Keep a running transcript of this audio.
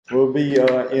We'll be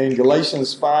in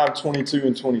Galatians 5:22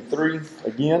 and 23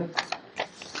 again.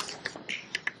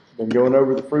 Been going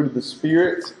over the fruit of the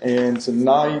Spirit, and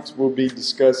tonight we'll be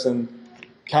discussing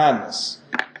kindness.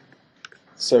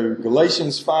 So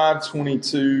Galatians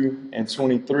 5:22 and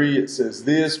 23, it says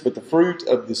this, "But the fruit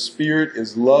of the Spirit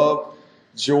is love,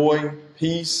 joy,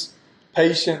 peace,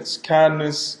 patience,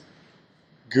 kindness,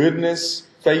 goodness,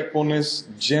 faithfulness,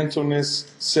 gentleness,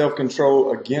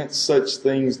 self-control. Against such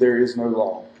things there is no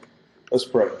law." Let's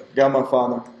pray. God, my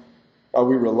Father, God,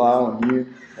 we rely on you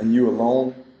and you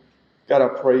alone. God, I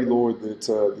pray, Lord,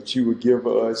 that you would give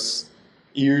us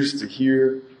ears to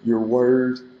hear your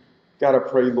word. God, I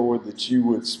pray, Lord, that you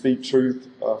would speak truth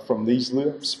from these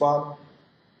lips, Father.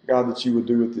 God, that you would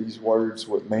do with these words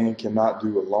what man cannot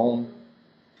do alone.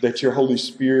 That your Holy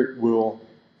Spirit will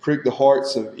prick the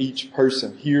hearts of each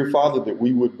person here, Father, that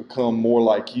we would become more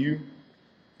like you.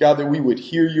 God, that we would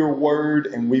hear your word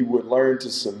and we would learn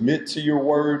to submit to your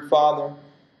word, Father,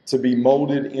 to be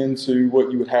molded into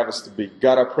what you would have us to be.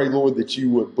 God, I pray, Lord, that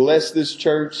you would bless this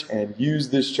church and use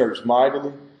this church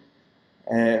mightily.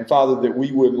 And Father, that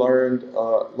we would learn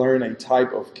a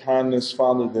type of kindness,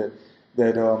 Father,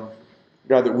 God,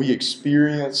 that we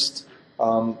experienced,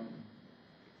 God,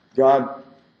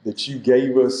 that you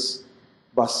gave us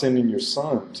by sending your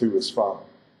Son to us, Father.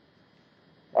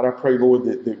 God, I pray, Lord,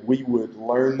 that we would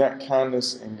learn that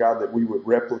kindness, and God, that we would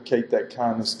replicate that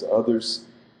kindness to others.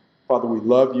 Father, we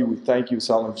love you. We thank you. It's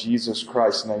all in Jesus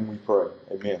Christ's name we pray.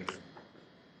 Amen.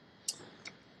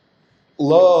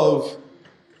 Love,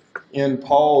 in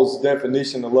Paul's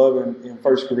definition of love in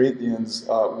 1 Corinthians,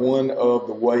 one of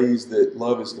the ways that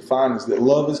love is defined is that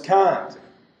love is kind.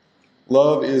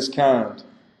 Love is kind.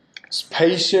 It's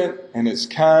patient and it's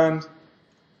kind.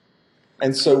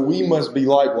 And so we must be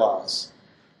likewise.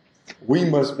 We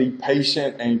must be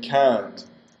patient and kind.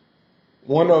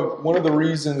 One of the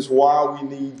reasons why we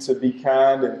need to be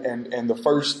kind, and the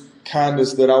first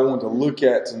kindness that I want to look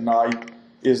at tonight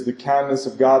is the kindness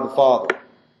of God the Father.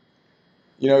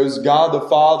 You know, it's God the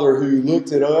Father who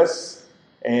looked at us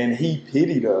and he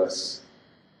pitied us.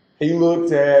 He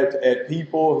looked at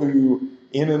people who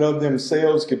in and of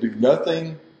themselves could do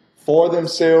nothing for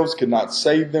themselves, could not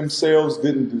save themselves,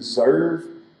 didn't deserve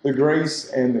the grace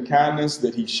and the kindness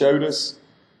that he showed us.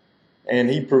 And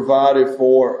he provided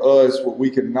for us what we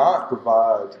could not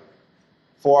provide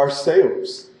for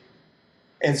ourselves.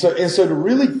 And so to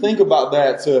really think about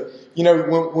that,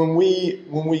 when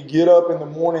we get up in the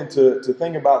morning to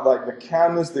think about like the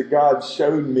kindness that God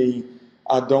showed me,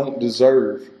 I don't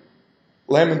deserve.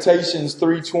 Lamentations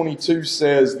 3:22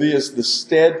 says this, "The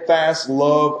steadfast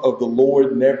love of the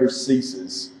Lord never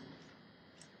ceases.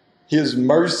 His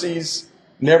mercies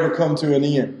never come to an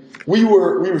end." We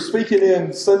were speaking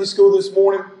in Sunday school this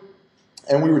morning,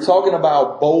 and we were talking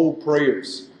about bold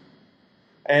prayers.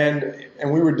 And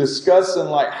we were discussing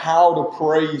like how to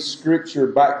pray Scripture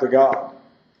back to God.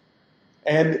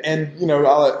 And in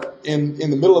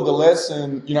the middle of the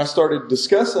lesson, I started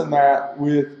discussing that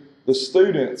with the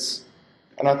students.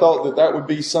 And I thought that would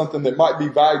be something that might be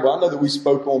valuable. I know that we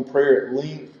spoke on prayer at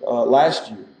length last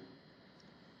year.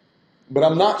 But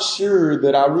I'm not sure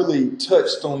that I really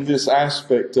touched on this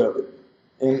aspect of it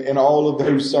in all of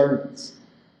those sermons.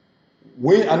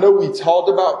 I know we talked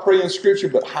about praying Scripture,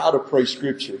 but how to pray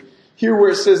Scripture. Here where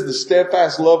it says the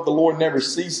steadfast love of the Lord never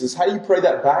ceases, how do you pray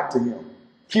that back to Him?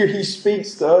 Here He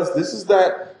speaks to us. This is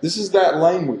that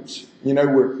language,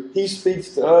 where He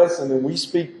speaks to us and then we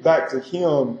speak back to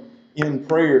Him in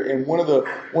prayer. And one of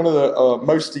the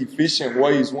most efficient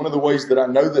ways, one of the ways that I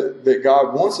know that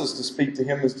God wants us to speak to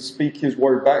Him is to speak His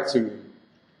word back to Him.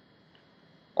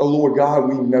 Oh Lord God,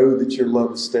 we know that your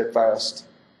love is steadfast.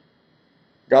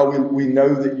 God, we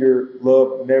know that your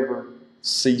love never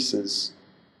ceases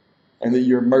and that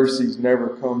your mercies never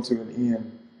come to an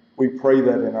end. We pray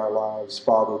that in our lives,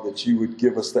 Father, that you would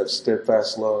give us that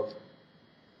steadfast love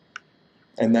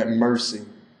and that mercy.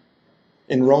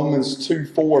 In Romans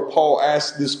 2:4, Paul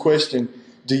asked this question,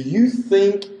 "Do you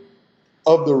think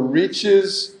of the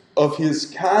riches of his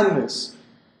kindness?"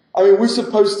 I mean, we're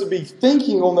supposed to be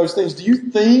thinking on those things. Do you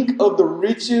think of the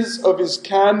riches of his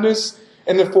kindness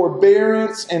and the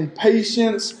forbearance and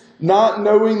patience, not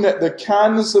knowing that the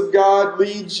kindness of God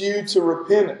leads you to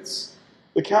repentance?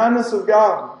 The kindness of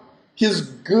God, His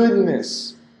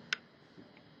goodness.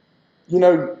 Y'all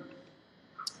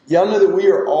know that we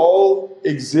are all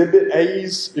exhibit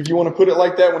A's, if you want to put it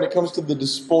like that, when it comes to the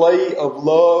display of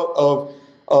love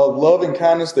and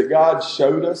kindness that God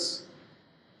showed us.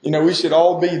 We should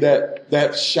all be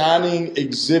that shining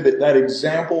exhibit, that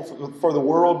example for the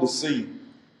world to see.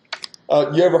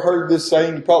 You ever heard this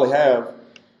saying? You probably have.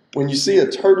 When you see a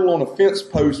turtle on a fence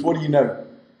post, what do you know?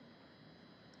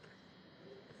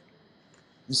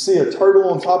 You see a turtle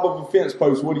on top of a fence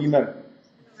post, what do you know?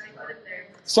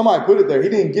 Somebody put it there. He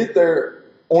didn't get there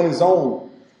on his own.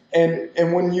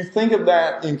 And when you think of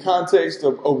that in context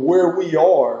of where we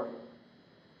are,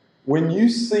 when you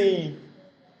see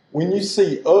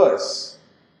us,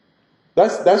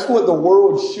 that's what the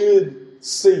world should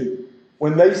see.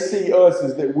 When they see us,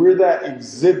 is that we're that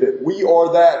exhibit. We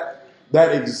are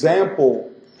that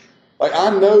example. Like, I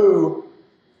know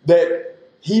that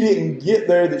he didn't get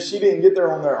there, that she didn't get there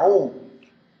on their own.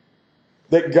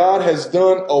 That God has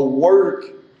done a work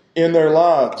in their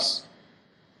lives.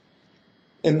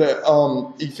 In the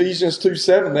Ephesians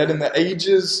 2:7, that in the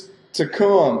ages to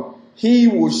come, He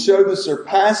will show the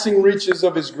surpassing riches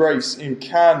of His grace in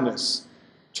kindness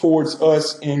towards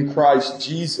us in Christ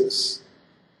Jesus.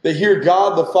 That here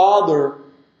God the Father,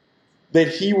 that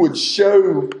He would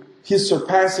show His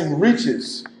surpassing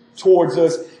riches towards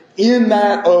us in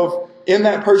that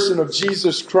person of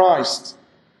Jesus Christ.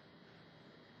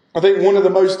 I think one of the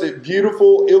most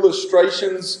beautiful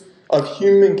illustrations of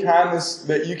human kindness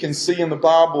that you can see in the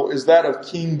Bible is that of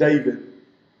King David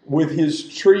with his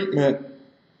treatment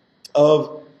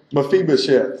of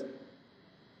Mephibosheth.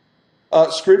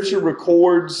 Scripture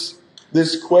records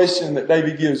this question that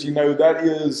David gives. You know, that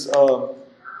is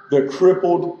the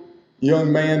crippled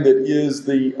young man that is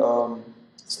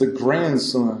it's the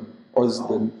grandson or is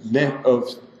the neck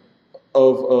of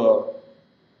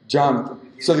Jonathan.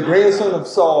 So the grandson of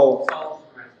Saul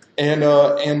and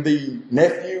the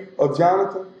nephew of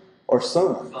Jonathan, or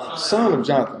son of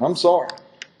Jonathan. I'm sorry.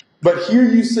 But here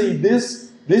you see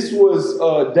this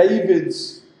was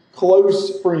David's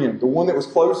close friend. The one that was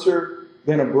closer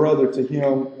than a brother to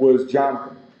him was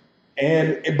Jonathan.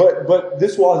 But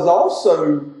this was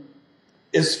also,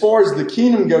 as far as the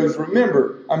kingdom goes,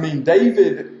 remember, I mean,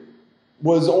 David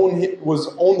was on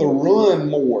the run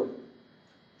more,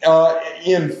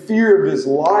 in fear of his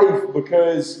life,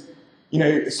 because, you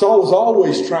know, Saul was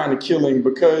always trying to kill him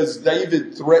because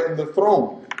David threatened the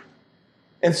throne.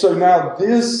 And so now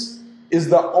this is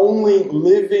the only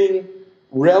living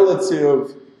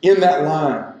relative in that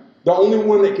line, the only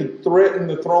one that could threaten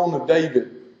the throne of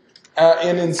David.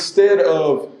 And instead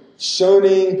of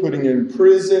shunning, putting him in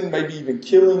prison, maybe even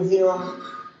killing him,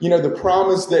 you know, the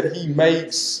promise that he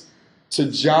makes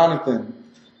to Jonathan,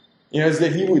 you know, is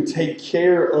that he would take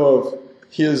care of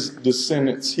his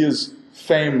descendants, his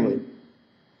family.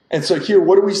 And so here,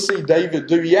 what do we see David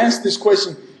do? He asked this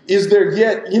question, is there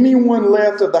yet anyone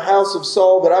left of the house of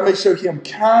Saul that I may show him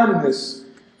kindness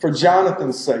for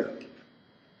Jonathan's sake?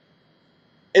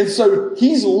 And so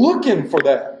he's looking for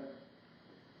that.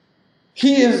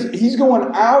 He's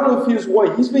going out of his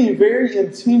way. He's being very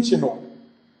intentional.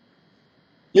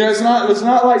 You know, it's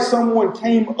not like someone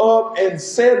came up and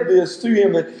said this to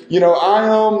him that, you know, I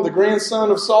am the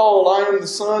grandson of Saul, I am the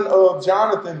son of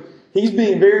Jonathan. He's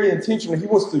being very intentional. He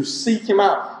wants to seek him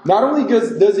out. Not only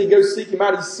does he go seek him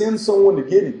out, he sends someone to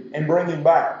get him and bring him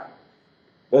back.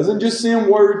 Doesn't just send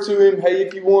word to him, hey,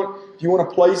 if you want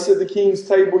a place at the king's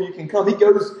table, you can come. He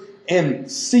goes and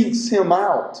seeks him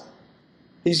out.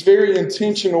 He's very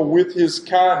intentional with his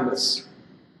kindness.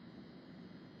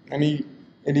 And he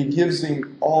gives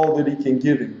him all that he can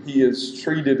give him. He is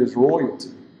treated as royalty.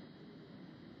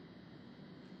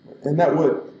 Isn't that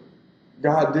what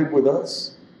God did with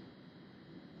us?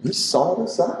 He sought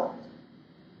us out.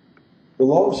 The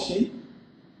lost sheep.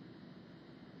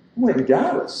 He went and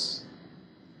got us.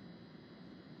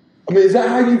 I mean, is that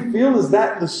how you feel? Is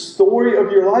that the story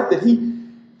of your life? That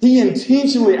he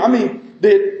intentionally, I mean,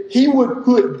 that he would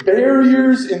put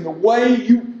barriers in the way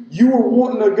you were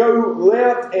wanting to go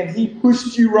left and he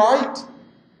pushed you right?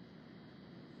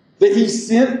 That he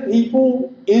sent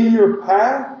people in your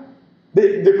path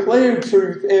that declared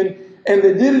truth and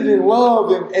they did it in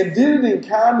love and did it in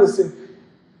kindness. And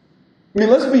I mean,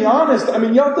 let's be honest. I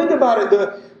mean, y'all think about it,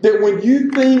 that when you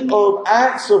think of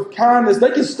acts of kindness,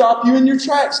 they can stop you in your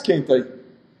tracks, can't they?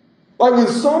 Like when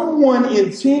someone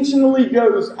intentionally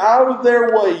goes out of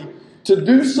their way to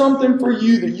do something for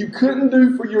you that you couldn't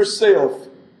do for yourself,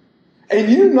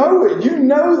 and you know it. You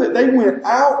know that they went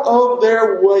out of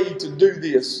their way to do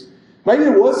this. Maybe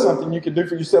it was something you could do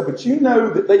for yourself, but you know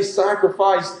that they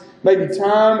sacrificed maybe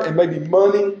time and maybe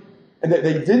money, and that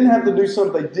they didn't have to do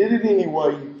something. They did it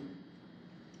anyway.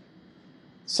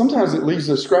 Sometimes it leaves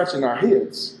us scratching our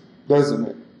heads, doesn't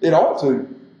it? It ought to.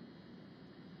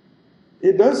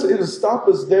 It does. It'll stop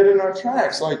us dead in our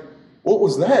tracks. Like, what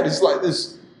was that? It's like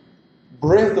this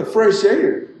breath of fresh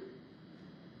air.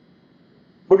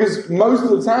 Because most of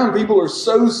the time people are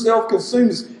so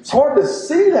self-consumed. It's hard to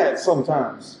see that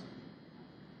sometimes.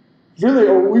 Really,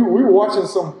 we were watching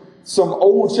some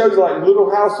old shows like Little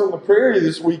House on the Prairie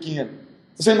this weekend.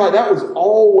 It seemed like that was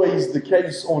always the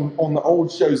case on the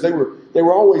old shows. They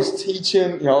were always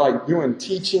teaching, like doing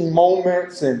teaching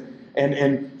moments, and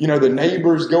the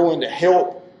neighbors going to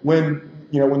help when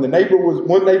when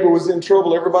one neighbor was in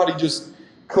trouble. Everybody just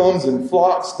comes and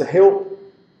flocks to help.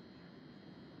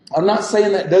 I'm not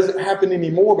saying that doesn't happen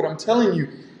anymore, but I'm telling you,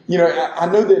 I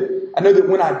know that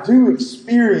when I do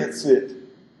experience it,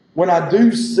 when I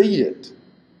do see it,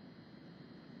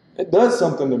 it does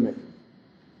something to me.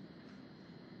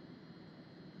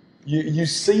 You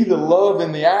see the love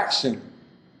in the action.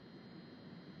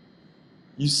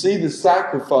 You see the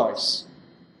sacrifice.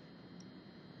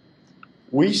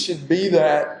 We should be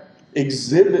that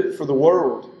exhibit for the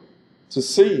world to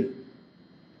see.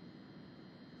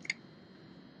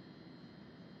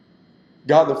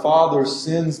 God the Father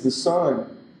sends the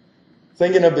Son.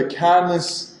 Thinking of the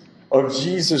kindness of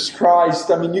Jesus Christ.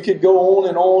 I mean, you could go on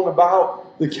and on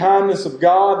about the kindness of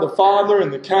God the Father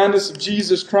and the kindness of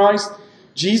Jesus Christ.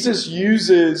 Jesus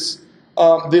uses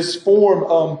this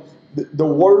form, the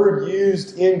word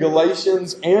used in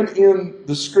Galatians and in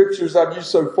the scriptures I've used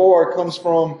so far comes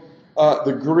from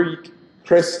the Greek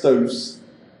Christos.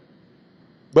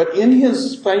 But in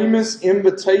his famous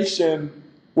invitation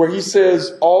where he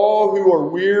says, all who are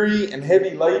weary and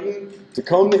heavy laden to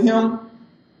come to him,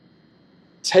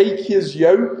 take his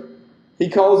yoke. He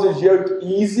calls his yoke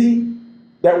easy.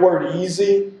 That word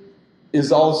easy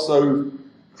is also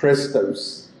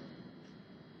Christos.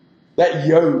 That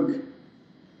yoke.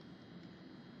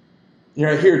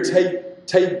 Here,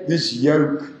 take this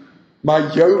yoke.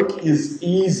 My yoke is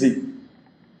easy.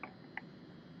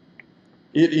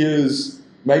 It is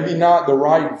maybe not the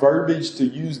right verbiage to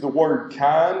use the word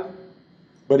kind,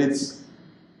 but he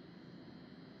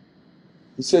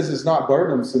says it's not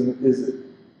burdensome, is it?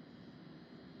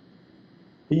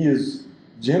 He is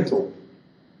gentle,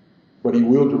 but he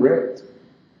will direct.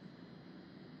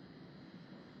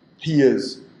 He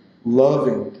is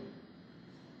loving.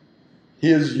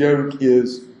 His yoke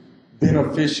is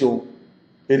beneficial.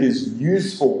 It is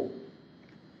useful.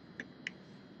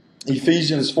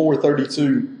 Ephesians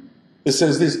 4:32, it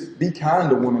says this, be kind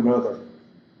to one another.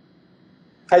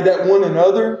 Hey, that one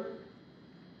another,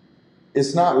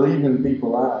 it's not leaving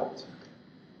people out.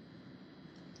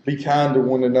 Be kind to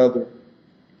one another.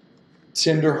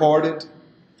 Tender-hearted,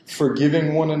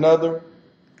 forgiving one another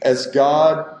as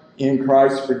God in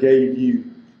Christ forgave you.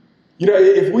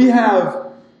 If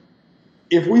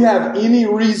we have any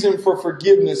reason for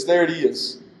forgiveness, there it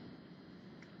is.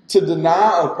 To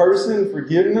deny a person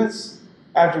forgiveness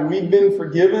after we've been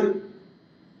forgiven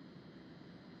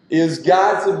is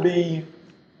got to be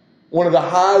one of the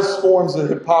highest forms of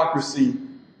hypocrisy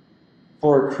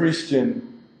for a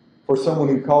Christian, for someone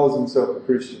who calls himself a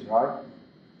Christian, right?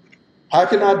 How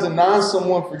can I deny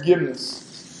someone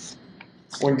forgiveness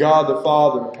when God the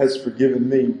Father has forgiven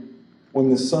me, when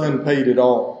the Son paid it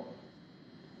all?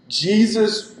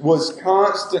 Jesus was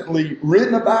constantly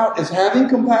written about as having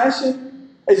compassion.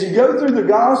 As you go through the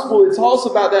gospel, it talks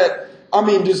about that,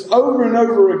 just over and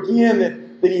over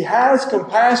again, that he has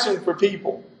compassion for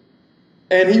people.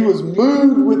 And he was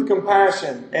moved with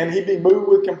compassion. And he'd be moved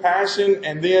with compassion,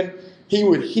 and then he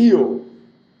would heal.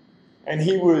 And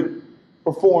he would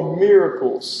perform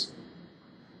miracles.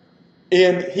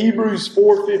 In Hebrews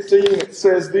 4:15, it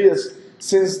says this,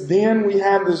 since then we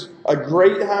have a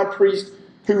great high priest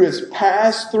who has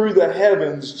passed through the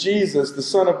heavens, Jesus, the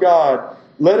Son of God.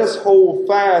 Let us hold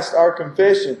fast our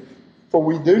confession, for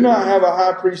we do not have a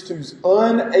high priest who's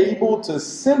unable to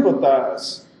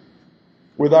sympathize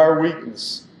with our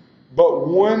weakness, but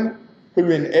one who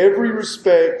in every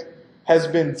respect has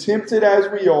been tempted as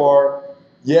we are,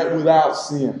 yet without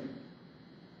sin.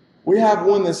 We have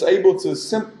one that's able to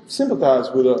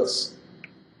sympathize with us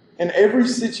in every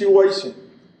situation.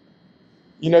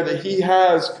 That he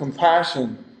has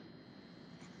compassion,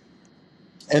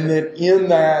 and that in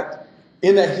that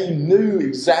he knew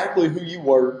exactly who you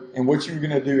were and what you were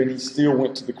going to do, and he still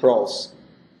went to the cross.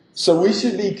 So we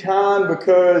should be kind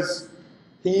because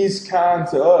he's kind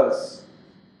to us,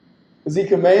 because he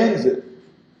commands it.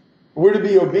 We're to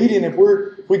be obedient. If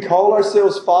we call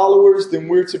ourselves followers, then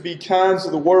we're to be kind to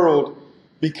the world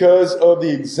because of the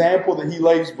example that he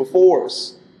lays before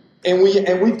us. And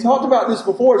we've talked about this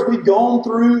before as we've gone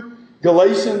through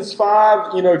Galatians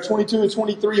 5, 22 and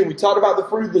 23, and we talked about the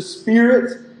fruit of the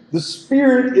Spirit. The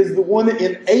Spirit is the one that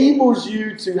enables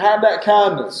you to have that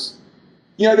kindness.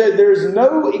 There's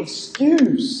no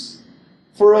excuse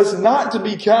for us not to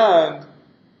be kind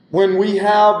when we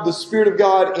have the Spirit of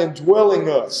God indwelling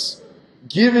us,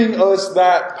 giving us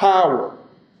that power.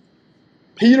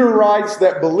 Peter writes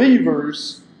that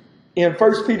believers in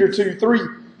 1 Peter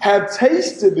 2:3 have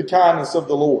tasted the kindness of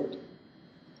the Lord.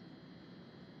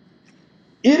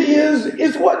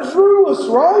 It's what drew us,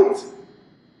 right?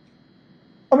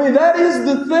 I mean, that is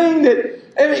the thing that,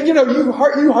 and you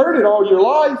heard it all your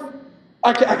life.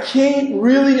 I can't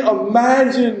really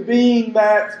imagine being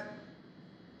that,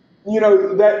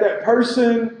 that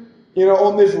person,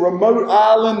 on this remote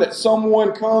island that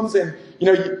someone comes and,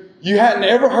 you hadn't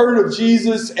ever heard of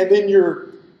Jesus, and then you're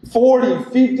 40,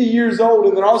 50 years old,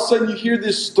 and then all of a sudden you hear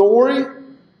this story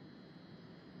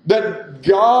that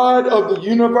God of the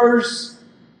universe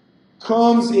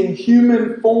comes in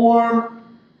human form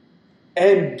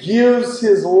and gives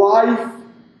His life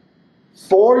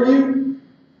for you.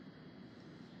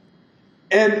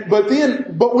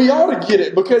 But we ought to get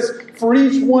it, because for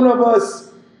each one of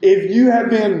us, if you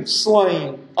have been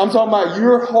slain, I'm talking about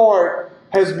your heart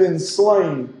has been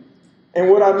slain. And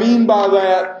what I mean by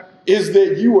that is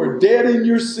that you are dead in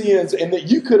your sins, and that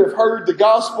you could have heard the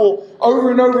gospel over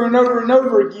and over and over and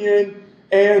over again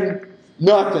and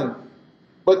nothing.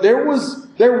 But there was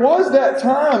that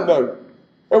time, though.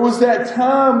 There was that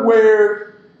time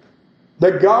where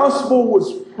the gospel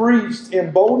was preached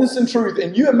in boldness and truth,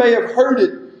 and you may have heard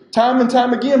it time and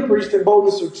time again preached in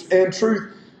boldness and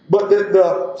truth, but that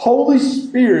the Holy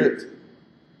Spirit,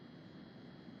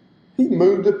 He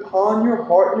moved upon your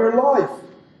heart and your life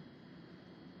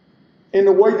in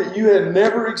a way that you had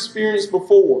never experienced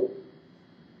before.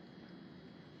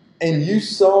 And you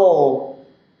saw,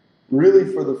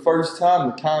 really for the first time,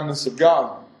 the kindness of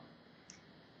God.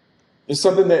 It's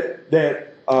something that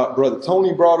Brother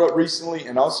Tony brought up recently,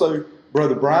 and also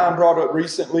Brother Brian brought up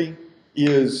recently,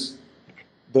 is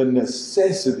the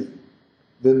necessity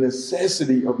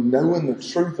of knowing the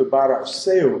truth about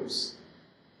ourselves.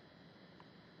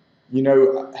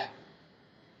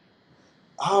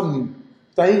 I'm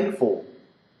thankful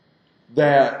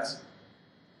that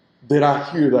I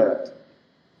hear that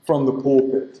from the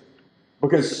pulpit,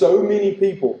 because so many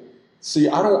people, see,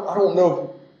 I don't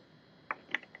know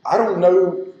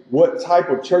what type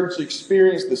of church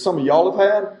experience that some of y'all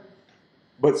have had,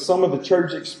 but some of the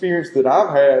church experience that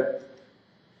I've had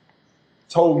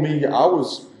told me I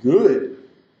was good,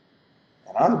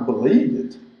 and I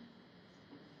believed it.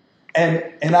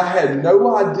 And I had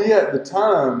no idea at the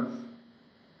time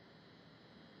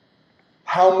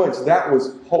how much that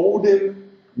was holding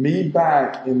me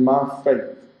back in my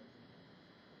faith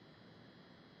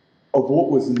of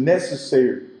what was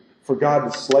necessary for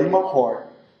God to slay my heart,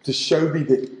 to show me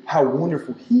that how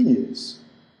wonderful He is.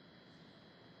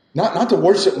 Not to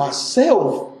worship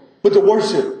myself, but to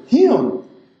worship Him,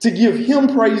 to give Him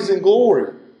praise and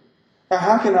glory. Now,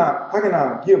 how can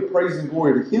I give praise and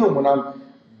glory to Him when I'm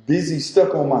busy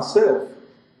stuck on myself?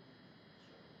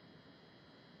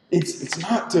 It's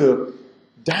not to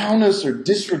down us or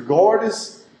disregard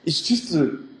us. It's just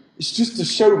to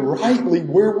show rightly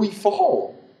where we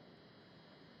fall.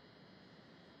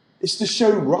 It's to show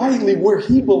rightly where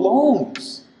He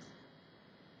belongs.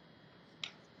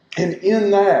 And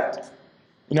in that,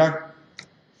 I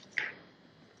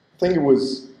think it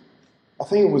was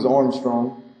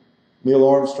Armstrong, Neil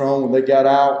Armstrong, when they got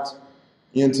out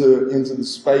into the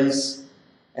space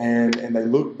and they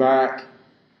looked back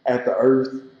at the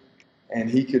earth, and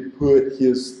he could put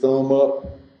his thumb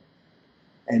up,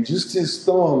 and just his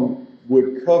thumb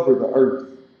would cover the earth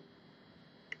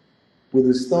with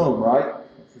his thumb, right?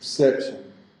 Perception.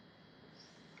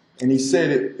 And he said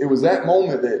it was that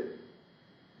moment that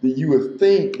you would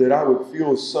think that I would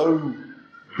feel so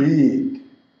big,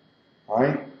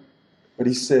 right? But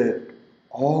he said,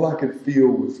 all I could feel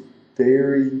was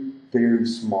very, very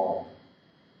small.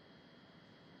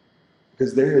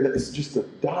 Because it's just a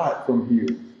dot from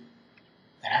here.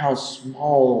 And how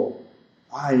small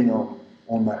I am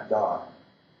on that dot.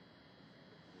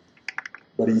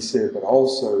 But he said, but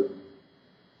also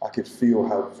I could feel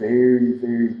how very,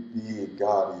 very big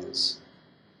God is.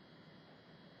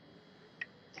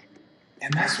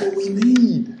 And that's what we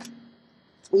need.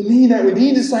 We need that. We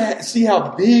need to see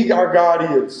how big our God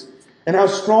is, and how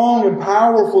strong and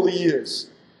powerful He is,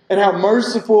 and how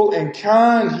merciful and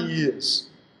kind He is.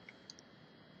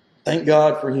 Thank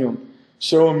God for Him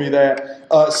showing me that.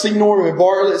 C. Norman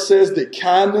Bartlett says that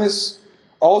kindness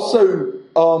also,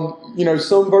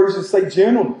 some versions say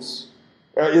gentleness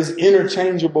is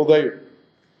interchangeable there.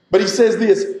 But he says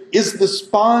this, it's the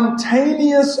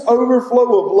spontaneous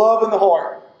overflow of love in the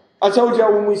heart. I told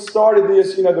y'all when we started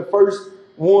this, the first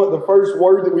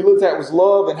word that we looked at was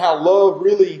love, and how love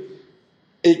really,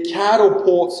 it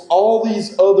catapults all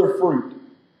these other fruit.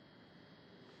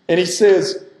 And he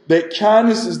says that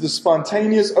kindness is the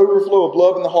spontaneous overflow of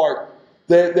love in the heart,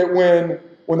 That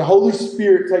when the Holy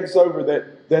Spirit takes over,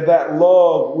 that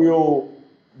love will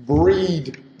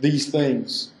breed these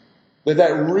things.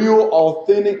 That real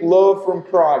authentic love from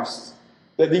Christ,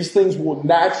 that these things will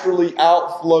naturally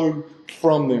outflow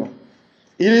from them.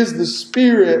 It is the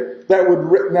Spirit that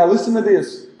would... Now listen to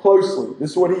this closely.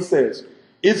 This is what he says.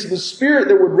 It's the Spirit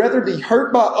that would rather be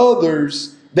hurt by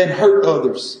others than hurt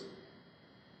others.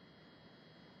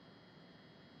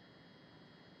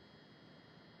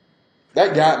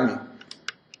 That got me.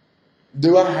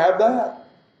 Do I have that?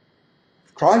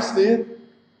 Christ did.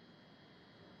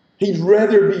 He'd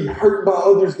rather be hurt by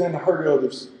others than hurt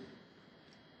others.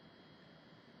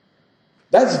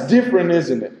 That's different,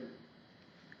 isn't it?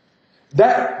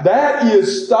 That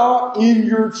is stop in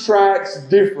your tracks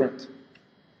different.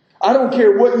 I don't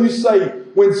care what you say.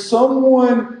 When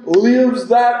someone lives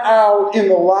that out in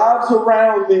the lives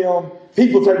around them,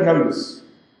 people take notice.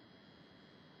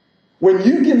 When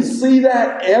you can see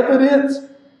that evidence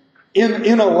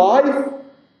in a life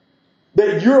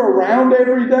that you're around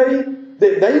every day,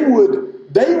 that they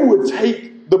would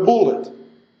take the bullet.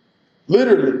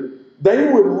 Literally.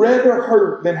 They would rather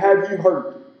hurt than have you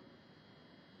hurt.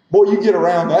 Boy, you get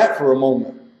around that for a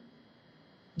moment.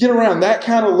 Get around that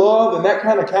kind of love and that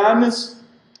kind of kindness,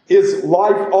 is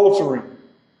life-altering.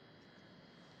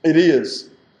 It is.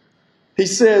 He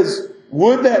says,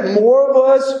 would that more of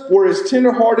us were as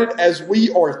tender-hearted as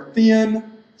we are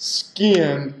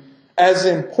thin-skinned, as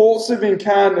impulsive in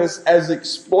kindness, as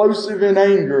explosive in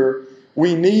anger.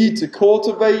 We need to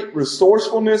cultivate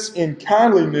resourcefulness in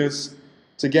kindliness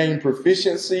to gain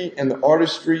proficiency in the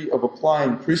artistry of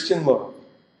applying Christian love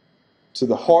to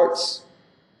the hearts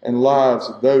and lives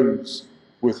of those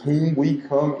with whom we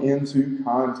come into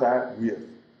contact with.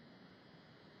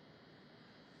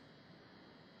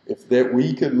 If that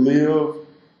we could live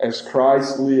as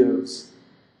Christ lives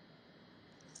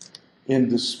in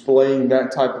displaying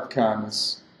that type of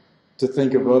kindness, to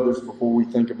think of others before we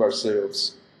think of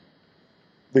ourselves.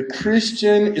 The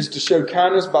Christian is to show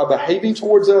kindness by behaving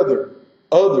towards others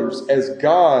as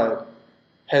God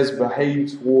has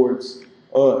behaved towards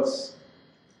us,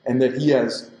 and that He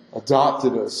has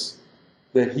adopted us,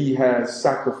 that He has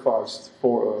sacrificed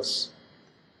for us.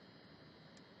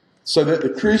 So that the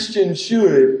Christian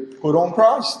should put on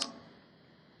Christ.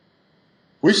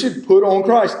 We should put on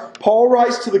Christ. Paul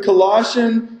writes to the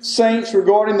Colossian saints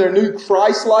regarding their new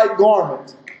Christ-like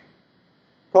garment.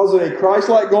 Calls it a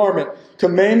Christ-like garment,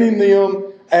 commanding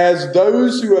them as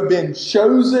those who have been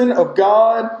chosen of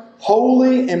God,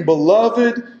 holy and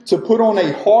beloved, to put on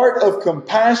a heart of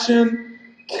compassion,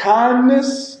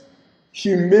 kindness,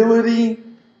 humility,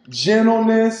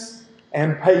 gentleness,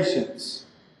 and patience.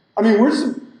 I mean,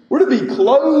 we're to be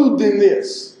clothed in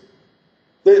this.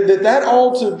 That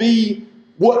ought to be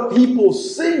what people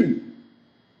see.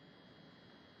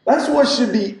 That's what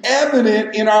should be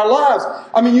evident in our lives.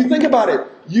 I mean, you think about it.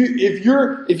 If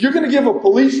you're going to give a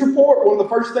police report, one of the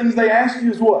first things they ask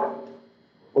you is what?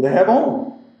 Well, they have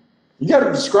on. You got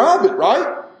to describe it,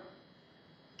 right?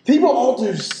 People ought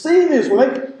to see this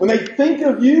when they think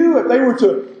of you. If they were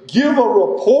to give a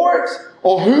report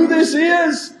on who this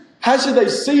is, how should they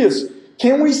see us?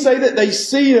 Can we say that they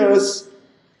see us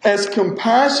as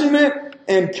compassionate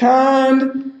and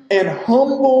kind and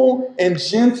humble and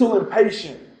gentle and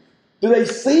patient? Do they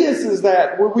see us as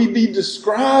that? Would we be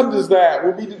described as that?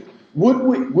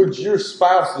 Would your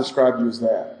spouse describe you as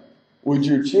that? Would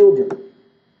your children?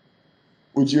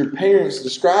 Would your parents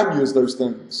describe you as those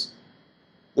things?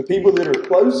 The people that are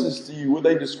closest to you, would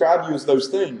they describe you as those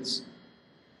things?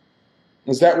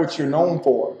 Is that what you're known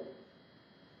for?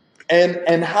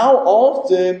 And how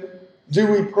often do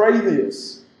we pray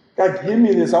this? God, give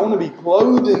me this. I want to be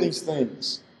clothed in these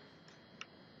things.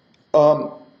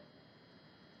 One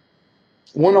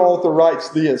author writes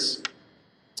this,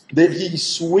 that He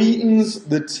sweetens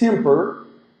the temper,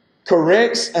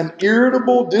 corrects an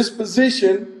irritable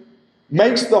disposition,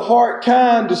 makes the heart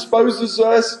kind, disposes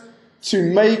us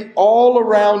to make all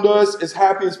around us as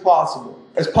happy as possible.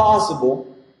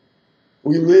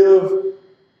 We live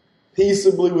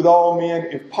peaceably with all men,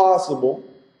 if possible.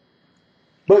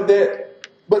 But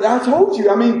I told you,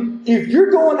 I mean, if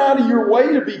you're going out of your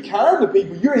way to be kind to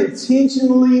people, you're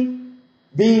intentionally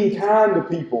being kind to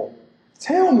people.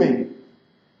 Tell me,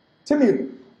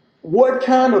 what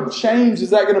kind of change is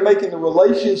that going to make in the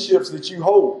relationships that you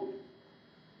hold?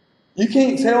 You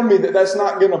can't tell me that that's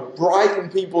not going to brighten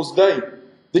people's day,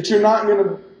 that you're not going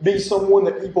to be someone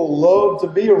that people love to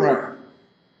be around.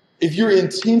 If you're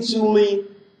intentionally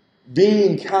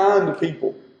being kind to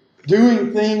people,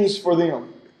 doing things for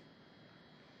them.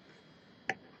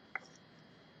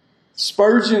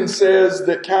 Spurgeon says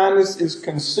that kindness is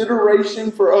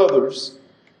consideration for others,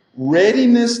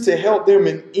 readiness to help them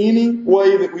in any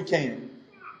way that we can.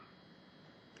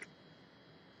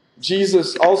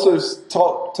 Jesus also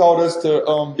taught us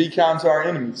to be kind to our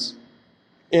enemies.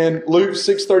 In Luke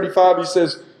 6:35, he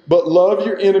says, "But love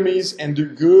your enemies and do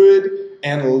good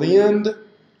and lend,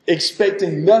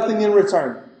 expecting nothing in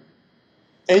return.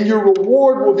 And your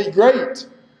reward will be great,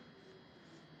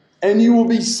 and you will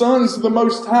be sons of the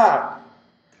Most High.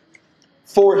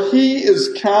 For he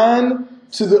is kind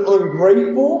to the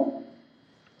ungrateful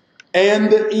and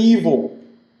the evil.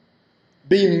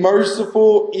 Be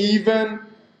merciful even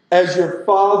as your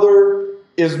Father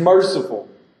is merciful."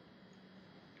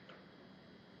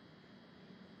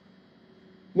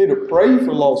 We need to pray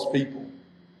for lost people.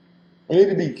 We need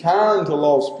to be kind to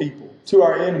lost people, to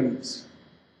our enemies.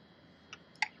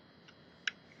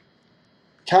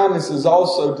 Kindness is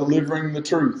also delivering the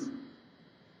truth.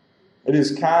 It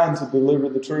is kind to deliver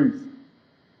the truth.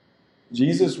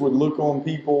 Jesus would look on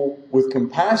people with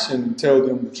compassion and tell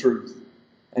them the truth.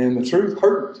 And the truth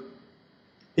hurt.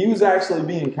 He was actually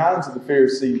being kind to the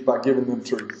Pharisees by giving them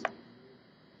truth.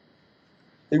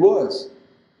 He was.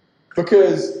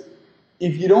 Because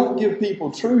if you don't give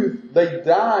people truth, they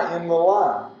die in the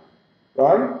lie.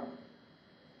 Right?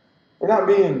 We're not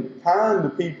being kind to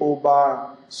people by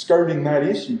skirting that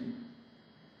issue.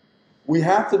 We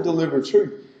have to deliver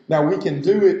truth. Now, we can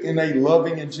do it in a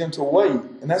loving and gentle way.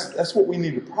 And that's what we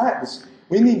need to practice.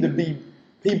 We need to be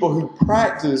people who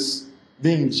practice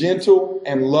being gentle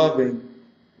and loving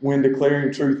when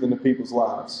declaring truth into people's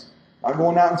lives. Not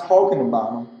going out and talking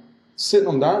about them, sitting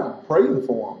them down, praying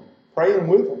for them, praying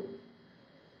with them,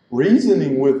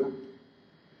 reasoning with them.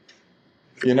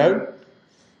 You know?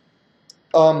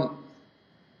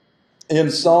 In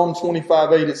Psalm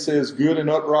 25:8 it says, "Good and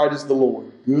upright is the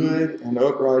Lord. Good and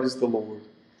upright is the Lord.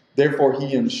 Therefore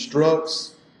he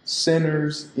instructs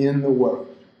sinners in the way."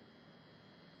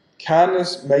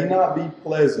 Kindness may not be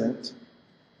pleasant.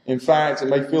 In fact, it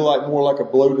may feel more like a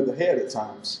blow to the head at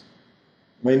times.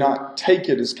 You may not take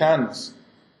it as kindness.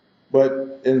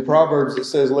 But in Proverbs it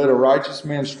says, "Let a righteous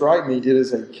man strike me, it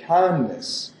is a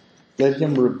kindness. Let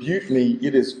him rebuke me,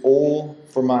 it is oil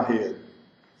for my head."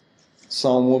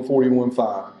 Psalm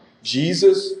 141:5.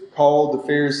 Jesus called the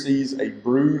Pharisees a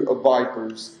brood of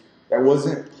vipers. That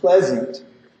wasn't pleasant,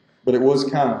 but it was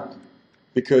kind,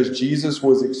 because Jesus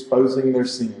was exposing their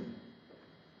sin.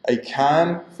 A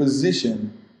kind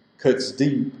physician cuts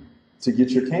deep to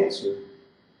get your cancer.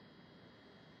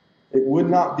 It would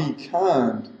not be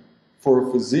kind for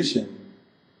a physician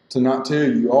to not tell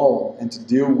you all and to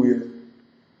deal with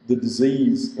the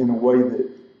disease in a way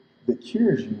that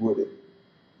cures you, would it?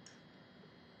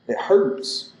 It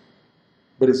hurts,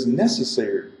 but it's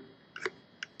necessary.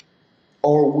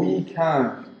 Are we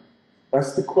kind?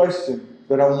 That's the question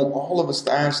that I want all of us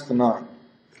to ask tonight.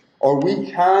 Are we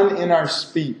kind in our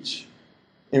speech,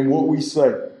 in what we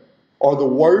say? Are the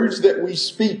words that we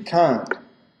speak kind?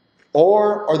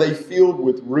 Or are they filled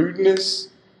with rudeness?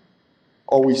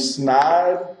 Are we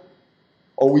snide?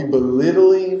 Are we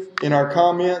belittling in our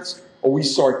comments? Are we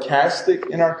sarcastic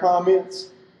in our comments?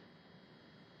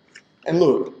 And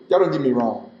look, y'all don't get me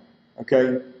wrong,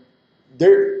 okay?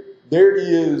 There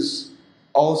is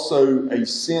also a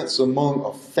sense among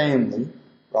a family,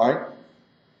 right,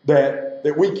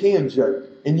 that we can joke.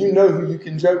 And you know who you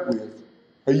can joke with,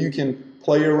 who you can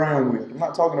play around with. I'm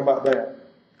not talking about that.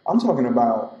 I'm talking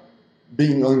about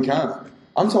being unkind.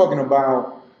 I'm talking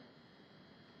about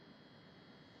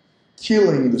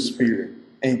killing the spirit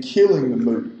and killing the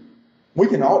mood.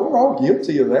 We're all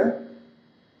guilty of that.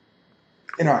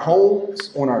 In our homes,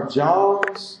 on our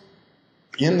jobs,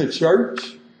 in the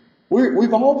church.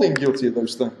 We've all been guilty of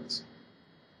those things.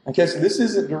 Okay, so this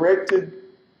isn't directed,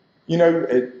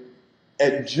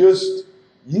 at just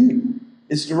you.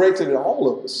 It's directed at all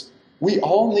of us. We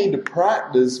all need to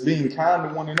practice being kind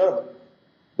to one another.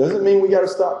 Doesn't mean we got to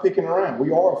stop picking around.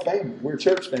 We are a family. We're a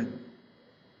church family.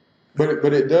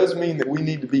 But it does mean that we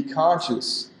need to be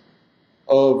conscious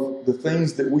of the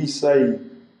things that we say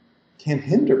can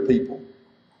hinder people.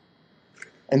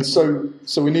 And so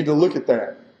we need to look at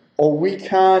that. Are we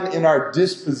kind in our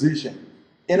disposition,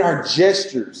 in our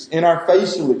gestures, in our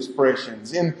facial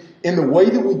expressions, in the way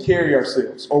that we carry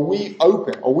ourselves? Are we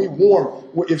open? Are we warm?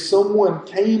 If someone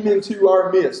came into our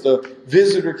midst, a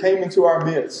visitor came into our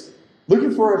midst,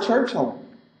 looking for a church home,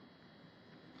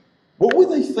 what would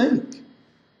they think?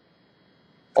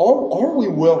 Are we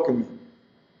welcoming?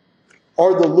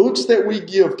 Are the looks that we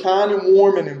give kind and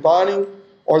warm and inviting?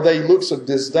 Are they looks of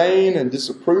disdain and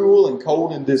disapproval and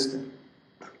cold and distant?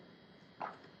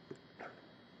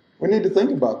 We need to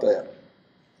think about that.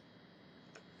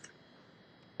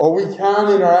 Are we kind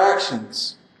in our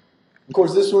actions? Of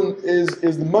course, this one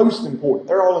is the most important.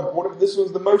 They're all important, but this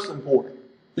one's the most important.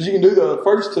 Because you can do the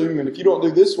first two, and if you don't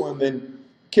do this one, then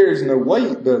it carries no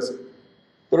weight, does it?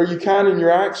 But are you kind in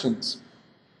your actions?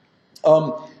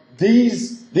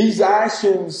 These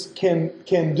actions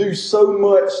can do so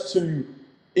much to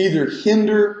either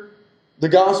hinder the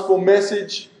gospel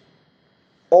message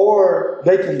or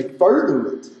they can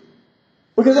further it.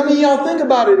 Because, y'all think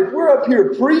about it. If we're up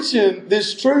here preaching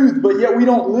this truth, but yet we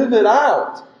don't live it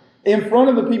out in front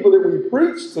of the people that we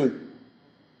preach to,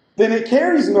 then it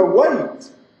carries no weight.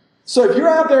 So if you're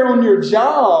out there on your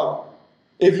job,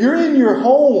 if you're in your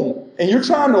home and you're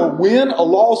trying to win a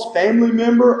lost family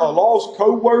member, a lost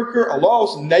co-worker, a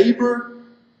lost neighbor,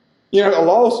 a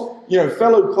lost,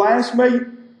 fellow classmate,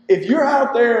 if you're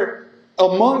out there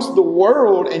amongst the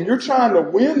world and you're trying to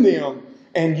win them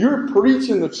and you're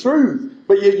preaching the truth,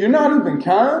 but yet you're not even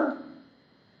kind,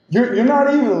 you're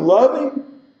not even loving,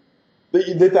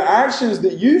 that the actions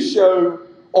that you show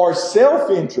are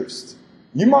self-interest.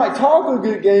 You might talk a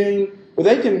good game, but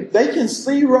they can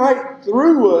see right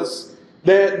through us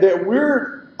that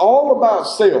we're all about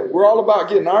self. We're all about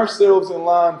getting ourselves in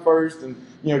line first and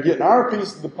getting our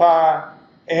piece of the pie,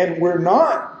 and we're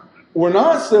not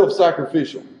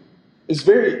self-sacrificial. It's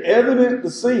very evident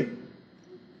to see.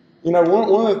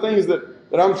 One of the things that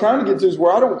I'm trying to get to is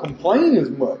where I don't complain as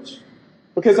much.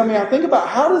 Because, I think about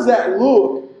how does that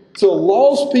look to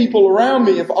lost people around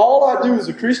me if all I do as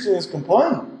a Christian is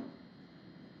complain?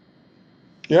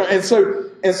 And so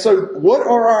what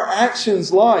are our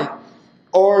actions like?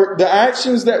 Are the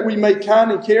actions that we make kind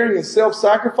and caring and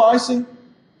self-sacrificing,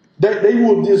 that they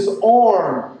will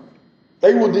disarm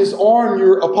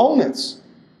your opponents.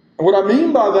 And what I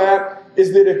mean by that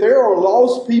is that if there are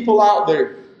lost people out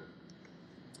there,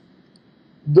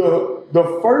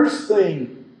 the first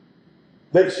thing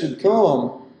that should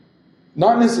come,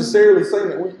 not necessarily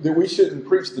saying that we shouldn't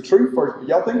preach the truth first, but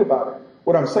y'all think about it.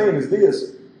 What I'm saying is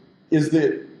this, is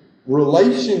that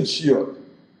relationships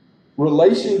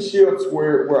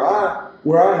where I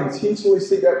intentionally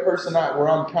seek that person out, where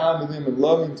I'm kind to them and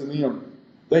loving to them,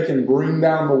 they can bring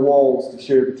down the walls to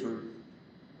share the truth.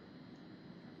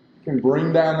 Can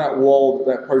bring down that wall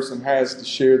that person has to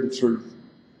share the truth.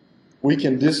 We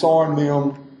can disarm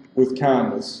them with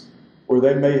kindness, where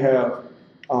they may have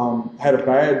had a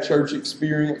bad church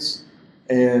experience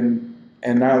and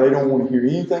now they don't want to hear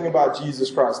anything about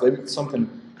Jesus Christ. Something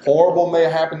horrible may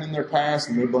have happened in their past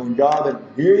and they blame God. They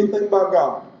don't hear anything about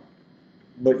God.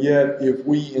 But yet, if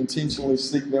we intentionally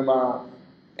seek them out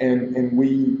and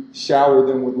we shower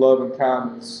them with love and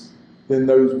kindness, then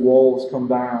those walls come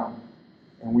down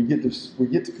and we get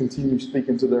to continue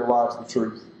speaking to their lives the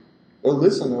truth. They'll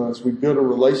listen to us. We build a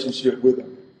relationship with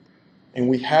them. And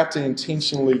we have to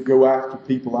intentionally go after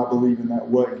people, I believe, in that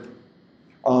way.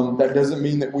 That doesn't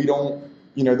mean that we don't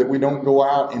go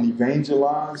out and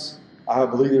evangelize. I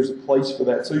believe there's a place for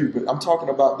that too. But I'm talking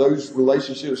about those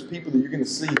relationships, people that you're going to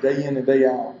see day in and day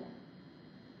out.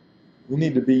 We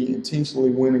need to be intentionally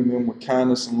winning them with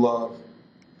kindness and love.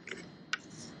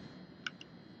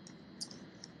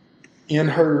 In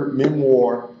her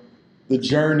memoir, The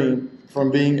Journey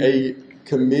from Being a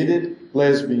Committed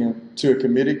Lesbian to a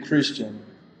Committed Christian,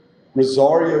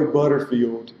 Rosario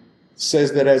Butterfield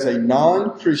says that as a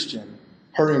non-Christian,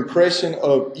 her impression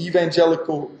of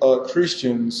evangelical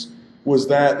Christians was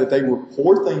that they were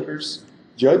poor thinkers,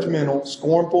 judgmental,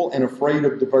 scornful, and afraid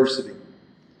of diversity.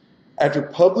 After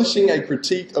publishing a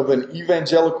critique of an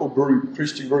evangelical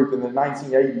Christian group in the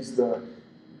 1980s,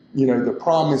 the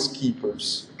Promise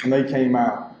Keepers, when they came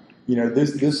out,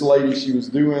 this lady, she was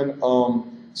doing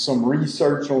some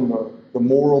research on the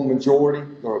moral majority,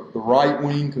 the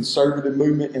right-wing conservative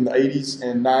movement in the 80s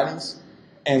and 90s.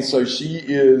 And so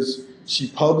she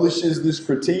publishes this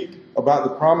critique about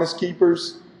the Promise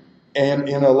Keepers, and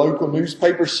in a local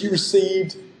newspaper, she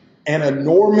received an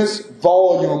enormous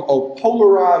volume of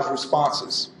polarized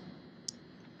responses.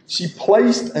 She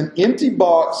placed an empty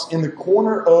box in the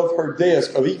corner of her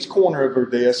desk, of each corner of her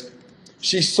desk.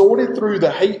 She sorted through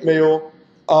the hate mail,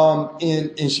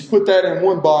 and she put that in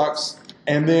one box,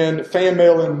 and then fan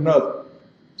mail in another.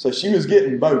 So she was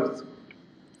getting both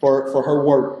for her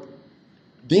work.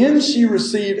 Then she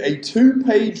received a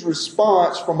 2-page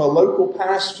response from a local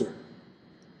pastor.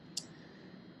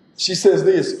 She says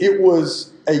this: it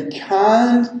was a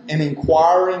kind and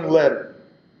inquiring letter.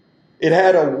 It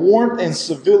had a warmth and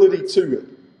civility to it.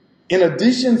 In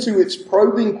addition to its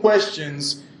probing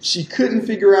questions, she couldn't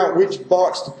figure out which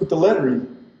box to put the letter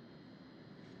in.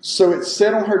 So it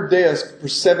sat on her desk for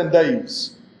 7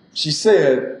 days. She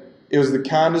said it was the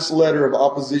kindest letter of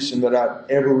opposition that I'd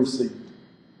ever received.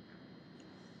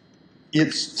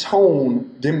 its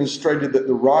tone demonstrated that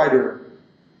the writer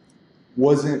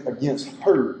wasn't against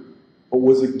her, but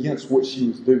was against what she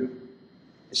was doing.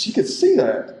 She could see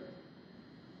that.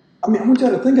 I mean, I want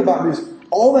you to think about this.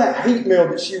 All that hate mail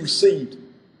that she received,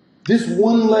 this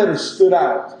one letter stood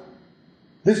out.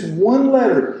 This one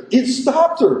letter, it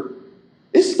stopped her.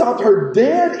 It stopped her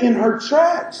dead in her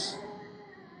tracks.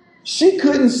 She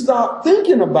couldn't stop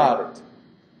thinking about it.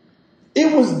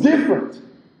 It was different.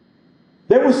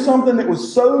 There was something that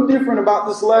was so different about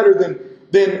this letter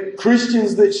than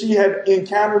Christians that she had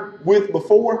encountered with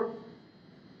before.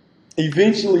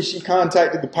 Eventually, she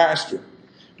contacted the pastor,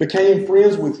 became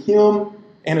friends with him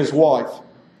and his wife.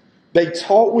 They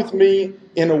talked with me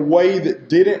in a way that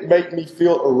didn't make me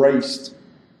feel erased.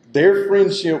 Their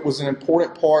friendship was an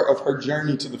important part of her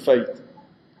journey to the faith.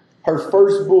 Her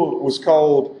first book was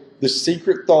called The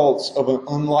Secret Thoughts of an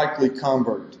Unlikely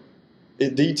Convert.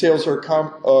 It details her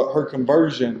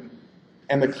conversion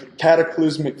and the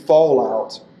cataclysmic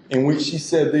fallout in which she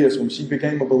said this: when she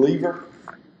became a believer,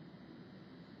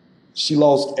 she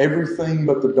lost everything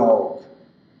but the dog,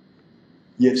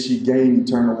 yet she gained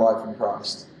eternal life in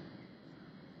Christ.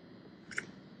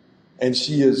 And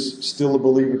she is still a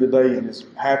believer today and is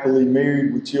happily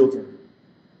married with children.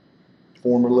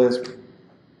 Former lesbian.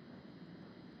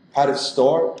 How did it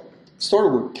start? It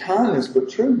started with kindness but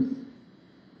truth.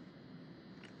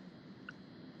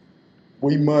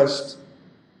 We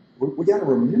got to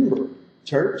remember,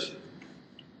 church,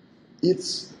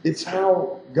 it's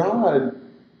how God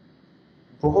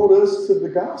brought us to the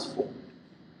gospel.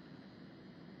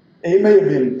 And it may have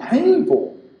been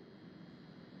painful,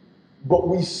 but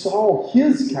we saw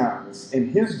His kindness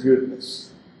and His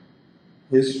goodness.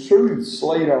 His truth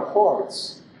slayed our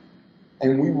hearts,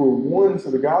 and we were won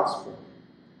to the gospel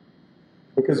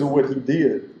because of what He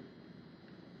did.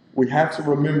 We have to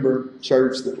remember,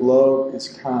 church, that love is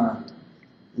kind.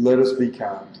 Let us be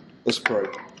kind. Let's pray.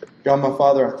 God, my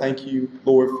Father, I thank you,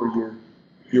 Lord, for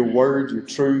your word, your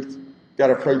truth. God,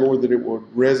 I pray, Lord, that it would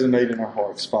resonate in our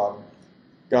hearts, Father.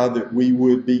 God, that we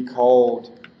would be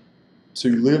called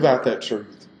to live out that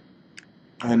truth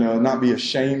and not be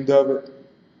ashamed of it.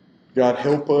 God,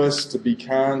 help us to be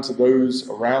kind to those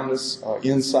around us,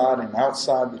 inside and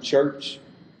outside the church,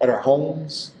 at our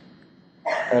homes,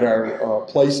 at our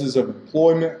places of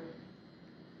employment.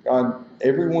 God,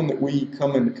 everyone that we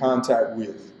come into contact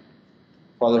with,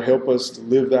 Father, help us to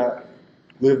live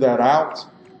that out.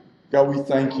 God, we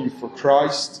thank you for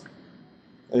Christ,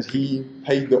 that He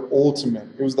paid the ultimate.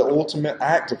 It was the ultimate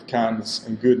act of kindness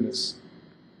and goodness,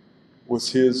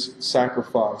 was His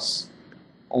sacrifice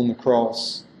on the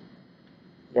cross.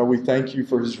 God, we thank you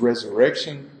for His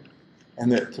resurrection,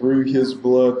 and that through His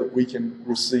blood that we can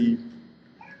receive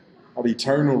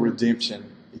eternal redemption,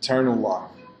 eternal life,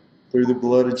 through the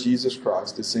blood of Jesus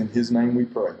Christ. It's in His name we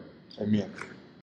pray. Amen.